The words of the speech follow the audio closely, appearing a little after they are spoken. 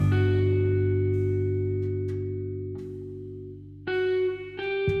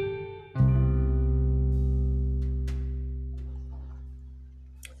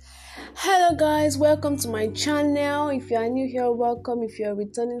Hello guys, welcome to my channel. If you are new here, welcome. If you're a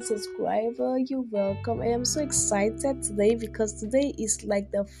returning subscriber, you're welcome. I am so excited today because today is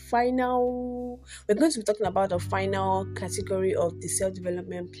like the final, we're going to be talking about the final category of the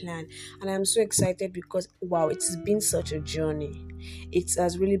self-development plan. And I'm so excited because wow, it's been such a journey. It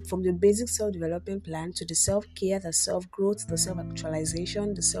has really, from the basic self-development plan to the self-care, the self-growth, the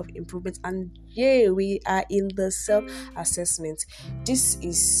self-actualization, the self-improvement, and yeah, we are in the self-assessment. This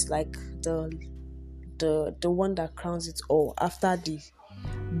is like the one that crowns it all after the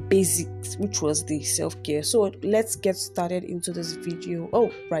basics, which was the self-care. So let's get started into this video.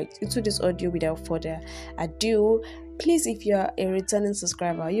 Into this audio without further ado. Please, if you're a returning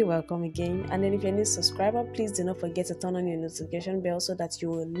subscriber, you're welcome again. And then if you're a new subscriber, please do not forget to turn on your notification bell so that you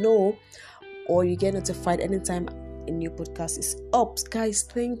will know or you get notified anytime a new podcast is up. Guys,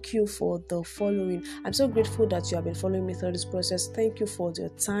 thank you for the following. I'm so grateful that you have been following me through this process. Thank you for your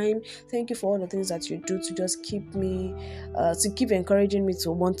time. Thank you for all the things that you do to just keep me to keep encouraging me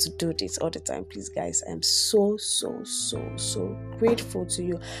to want to do this all the time. Please guys, I'm so grateful to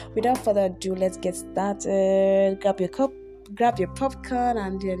you. Without further ado, let's get started. Grab your popcorn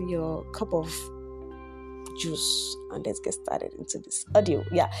and then your cup of juice, and let's get started into this audio.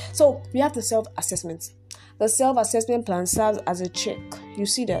 So we have the self-assessment. The self-assessment plan serves as a check. You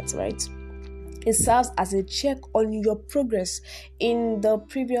see that, right? It serves as a check on your progress in the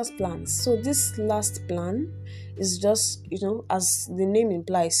previous plans. So this last plan is just, as the name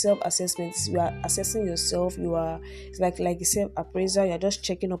implies, self-assessment. You are assessing yourself. It's like a self-appraiser. You're just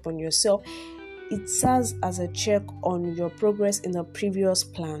checking up on yourself. It serves as a check on your progress in the previous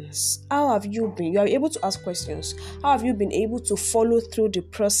plans. How have you been? You are able to ask questions. How have you been able to follow through the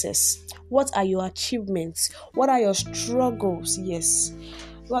process? What are your achievements? What are your struggles? Yes.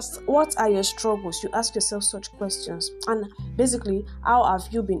 What are your struggles? You ask yourself such questions. And basically, how have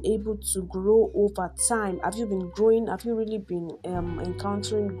you been able to grow over time? Have you been growing? Have you really been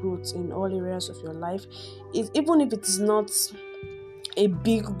encountering growth in all areas of your life? Even if it is not a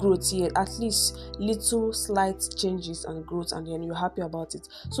big growth here, at least little slight changes and growth, and then you're happy about it.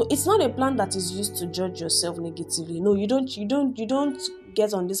 So it's not a plan that is used to judge yourself negatively. No, you don't get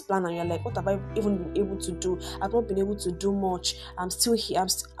on this plan and you're like, what have I even been able to do? I've not been able to do much. I'm still here.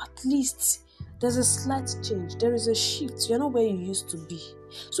 At least there's a slight change. There is a shift. You're not where you used to be.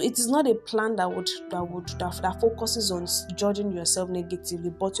 So it is not a plan that focuses on judging yourself negatively,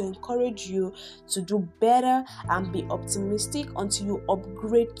 but to encourage you to do better and be optimistic until you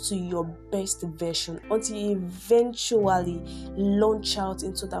upgrade to your best version, until you eventually launch out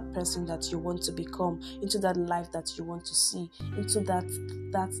into that person that you want to become, into that life that you want to see, into that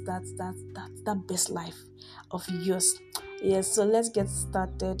best life of yours. Yes, so let's get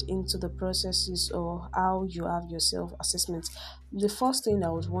started into the processes or how you have your self-assessment. The first thing I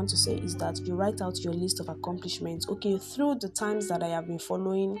would want to say is that you write out your list of accomplishments. Okay, through the times that I have been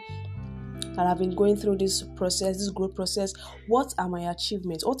following, that I've been going through this process, this growth process, what are my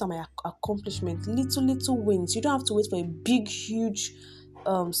achievements? What are my accomplishments? Little wins. You don't have to wait for a big, huge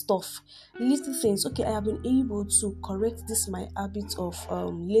stuff. Little things. Okay, I have been able to correct my habit of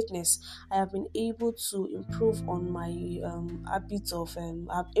lateness. I have been able to improve on my habit of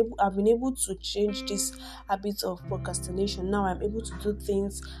I've been able to change this habit of procrastination. Now I'm able to do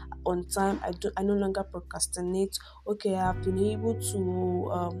things on time. I no longer procrastinate. Okay, I have been able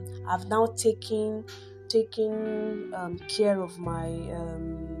to I've now taken care of my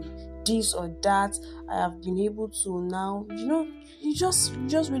this or that. I have been able to now, you just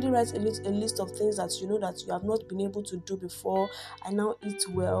really write a list of things that you know that you have not been able to do before. I now eat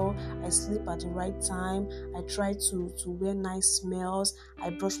well. I sleep at the right time. I try to wear nice smells.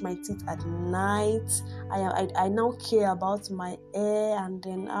 I brush my teeth at night. I now care about my hair and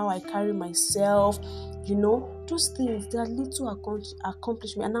then how I carry myself. Those things, they are little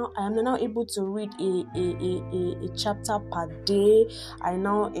accomplishment. And I am now able to read a chapter per day. I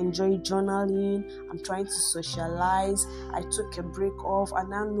now enjoy journaling. I'm trying to socialize. I took a break off. I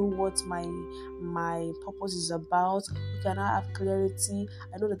now know what my purpose is about. Okay, I now have clarity.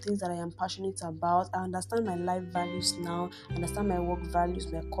 I know the things that I am passionate about. I understand my life values now. I understand my work values,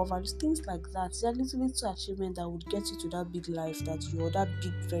 my core values, things like that. There are little achievements that would get you to that big life that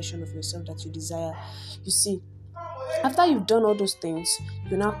big version of yourself that you desire. You see, after you've done all those things,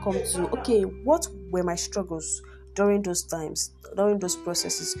 you now come to, okay, what were my struggles during those times, during those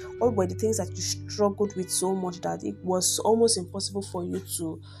processes? What were the things that you struggled with so much that it was almost impossible for you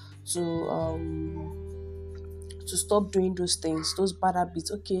to stop doing those things, those bad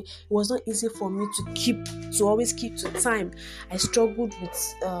habits? Okay, it was not easy for me to always keep to time. I struggled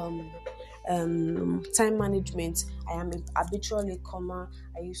with time management. I am a habitual latecomer.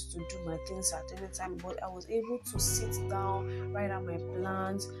 I used to do my things at any time, but I was able to sit down, write out my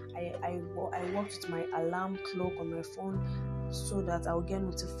plans. I worked with my alarm clock on my phone so that I'll get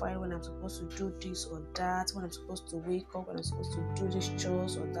notified when I'm supposed to do this or that, when I'm supposed to wake up, when I'm supposed to do this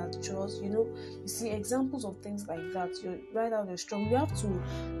chores or that chores. You see examples of things like that. You write out your struggle. You have to,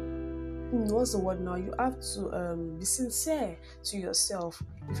 what's the word now? You have to be sincere to yourself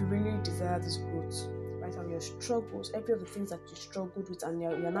if you really desire this growth. Write out your struggles, every of the things that you struggled with, and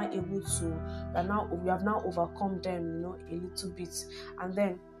you're not able to. You have now overcome them, a little bit, and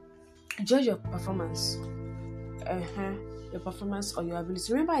then judge your performance. Your performance or your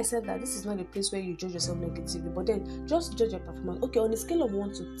ability. Remember, I said that this is not a place where you judge yourself negatively, but then just judge your performance. Okay, on a scale of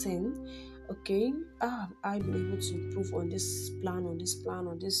 1 to 10, okay, I've been able to improve on this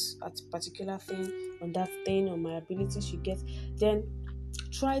particular thing, on that thing, on my abilities you get. Then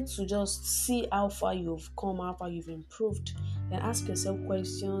try to just see how far you've come, how far you've improved. Then ask yourself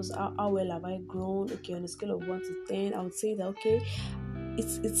questions. How well have I grown? Okay, on a scale of 1 to 10, I would say that okay,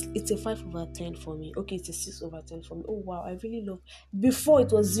 it's a 5/10 for me. Okay, it's a 6/10 for me. Oh wow, I really love. Before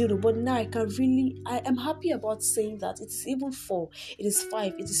it was 0, but now I am happy about saying that it's even 4. It is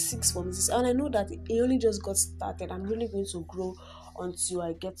 5. It is 6 for me. And I know that it only just got started. I'm really going to grow until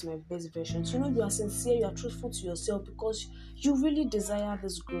I get my best version. So, you are sincere, you are truthful to yourself because you really desire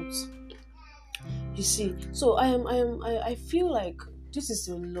this growth. You see, so I feel like this is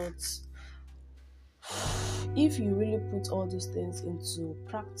a lot. If you really put all these things into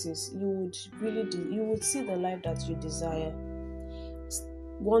practice, you would see the life that you desire,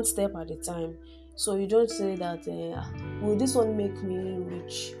 one step at a time. So you don't say that will this one make me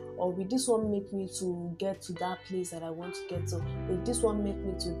rich, or will this one make me to get to that place that I want to get to, will this one make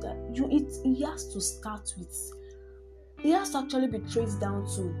me to that. It has to start with, it has to actually be traced down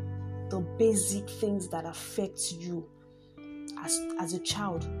to the basic things that affect you as a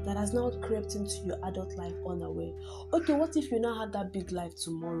child that has now crept into your adult life unaware. Okay, what if you now have that big life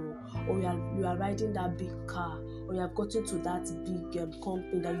tomorrow, or you are riding that big car, or you have gotten to that big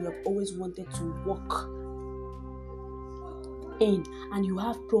company that you have always wanted to work in, and you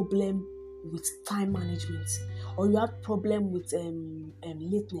have problem with time management, or you have problem with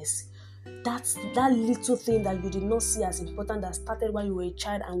lateness. That's that little thing that you did not see as important, that started when you were a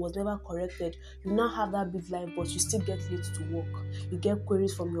child and was never corrected. You now have that big life, but you still get late to work. You get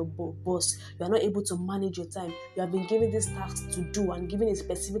queries from your boss. You are not able to manage your time. You have been given this task to do and given a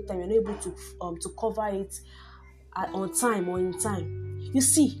specific time. You're not able to cover it on time or in time. You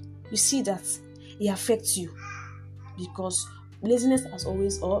see that it affects you because lateness has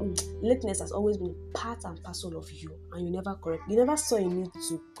always been part and parcel of you, and you never correct. You never saw a need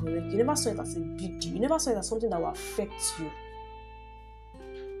to correct. You never saw it as a big deal. You never saw it as something that will affect you.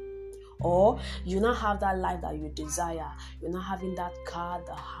 Or you now have that life that you desire. You're not having that car,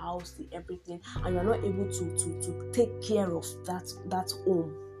 the house, the everything, and you're not able to take care of that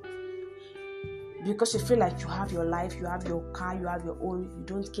home. Because you feel like you have your life, you have your car, you have your own, you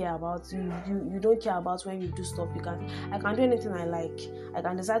don't care about you don't care about when you do stuff. I can do anything I like. I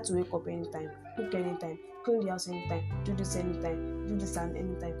can decide to wake up anytime, cook anytime, clean the house anytime, do this anytime, do this and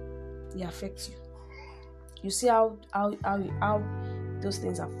anytime. It affects you. You see how those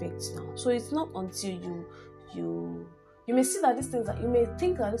things affect now. So it's not until you may see that these things you may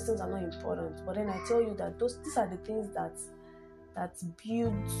think that these things are not important, but then I tell you that these are the things that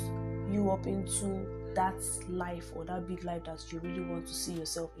builds you up into that life, or that big life that you really want to see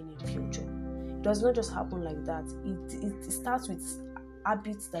yourself in the future. It does not just happen like that. It starts with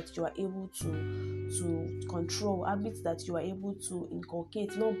habits that you are able to control, habits that you are able to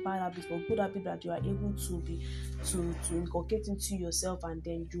inculcate, not bad habits but good habits that you are able to inculcate into yourself, and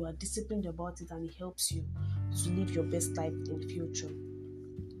then you are disciplined about it, and it helps you to live your best life in the future.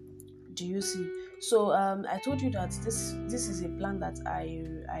 Do you see? So I told you that this is a plan that I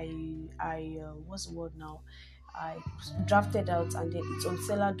what's the word now? I drafted out, and then it's on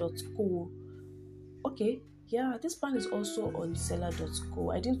seller.co. Okay, yeah, this plan is also on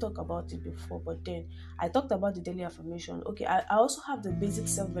seller.co. I didn't talk about it before, but then I talked about the daily affirmation. Okay, I also have the basic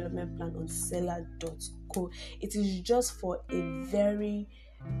self-development plan on seller.co. It is just for a very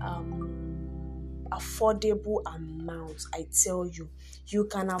affordable amount. I tell you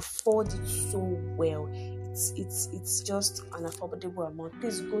can afford it so well. It's just an affordable amount.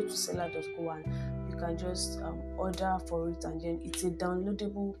 Please go to seller.co and you can just order for it, and then it's a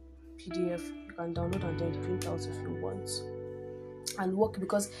downloadable PDF. You can download and then print out if you want and work,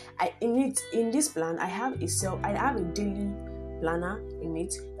 because in this plan I have a daily planner in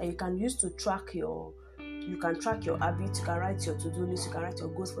it that you can use to track your you can track your habits, you can write your to-do list, you can write your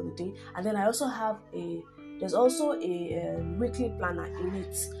goals for the day. And then I also have there's also a weekly planner in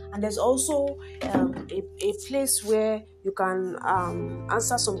it, and there's also a place where you can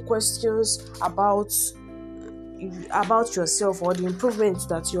answer some questions about yourself or the improvements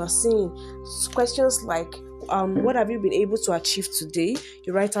that you are seeing. Questions like what have you been able to achieve today?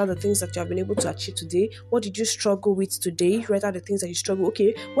 You write out the things that you have been able to achieve today. What did you struggle with today? You write out the things that you struggle.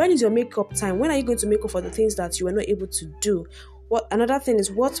 Okay, when is your makeup time? When are you going to make up for the things that you were not able to do? Another thing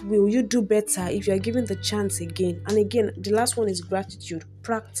is, what will you do better if you are given the chance again? And again, the last one is gratitude.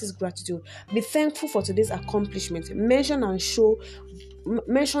 Practice gratitude. Be thankful for today's accomplishment. Mention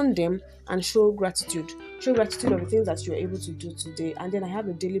them and show gratitude. Show gratitude of the things that you are able to do today. And then I have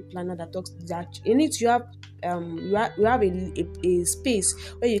a daily planner that talks that in it you have a space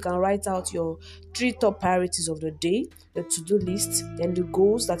where you can write out your 3 top priorities of the day, the to-do list, then the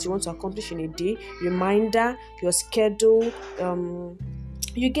goals that you want to accomplish in a day, reminder, your schedule,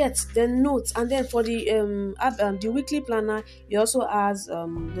 you get the notes. And then for the weekly planner, it also has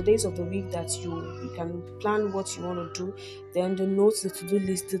the days of the week that you can plan what you want to do. Then the notes, the to-do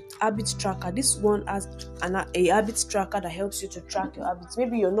list, the habit tracker. This one has a habit tracker that helps you to track your habits.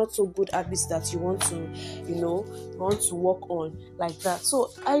 Maybe you're not so good habits that you want to work on, like that.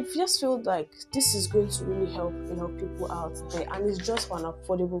 So I just feel like this is going to really help people out there, and it's just for an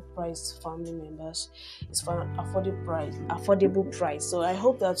affordable price, family members. It's for an affordable price. So I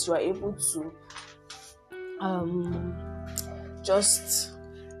hope that you are able to just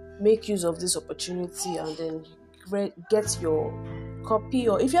make use of this opportunity and then get your copy.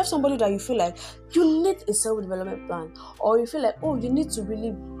 Or if you have somebody that you feel like you need a self-development plan, or you feel like you need to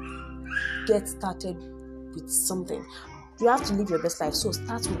really get started with something, you have to live your best life. So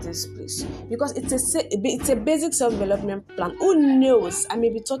start with this place, because it's a basic self-development plan. Who knows, I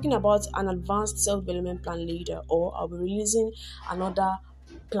may be talking about an advanced self-development plan later, or I'll be releasing another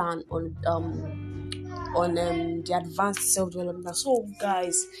plan on the advanced self-development. So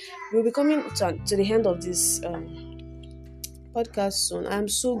guys, we'll be coming to the end of this podcast soon. I'm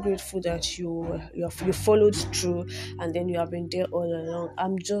so grateful that you followed through, and then you have been there all along.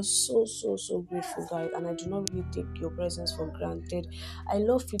 I'm just so grateful, guys, and I do not really take your presence for granted. I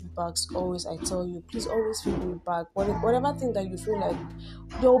love feedbacks. Always, I tell you, please always feed me back. Whatever thing that you feel like,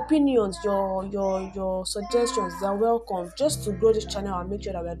 your opinions, your suggestions, they are welcome, just to grow this channel and make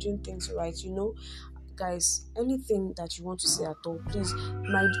sure that we are doing things right. Guys, anything that you want to say at all, please,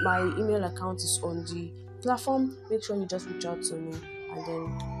 my email account is on the platform. Make sure you just reach out to me. And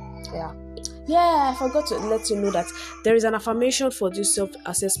then I forgot to let you know that there is an affirmation for this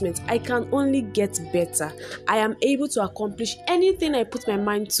self-assessment. I can only get better. I am able to accomplish anything I put my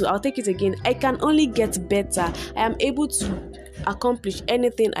mind to. I'll take it again. I can only get better. I am able to accomplish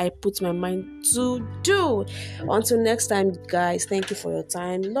anything I put my mind to do. Until next time, guys, thank you for your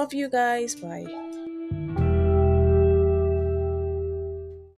time. Love you guys. Bye.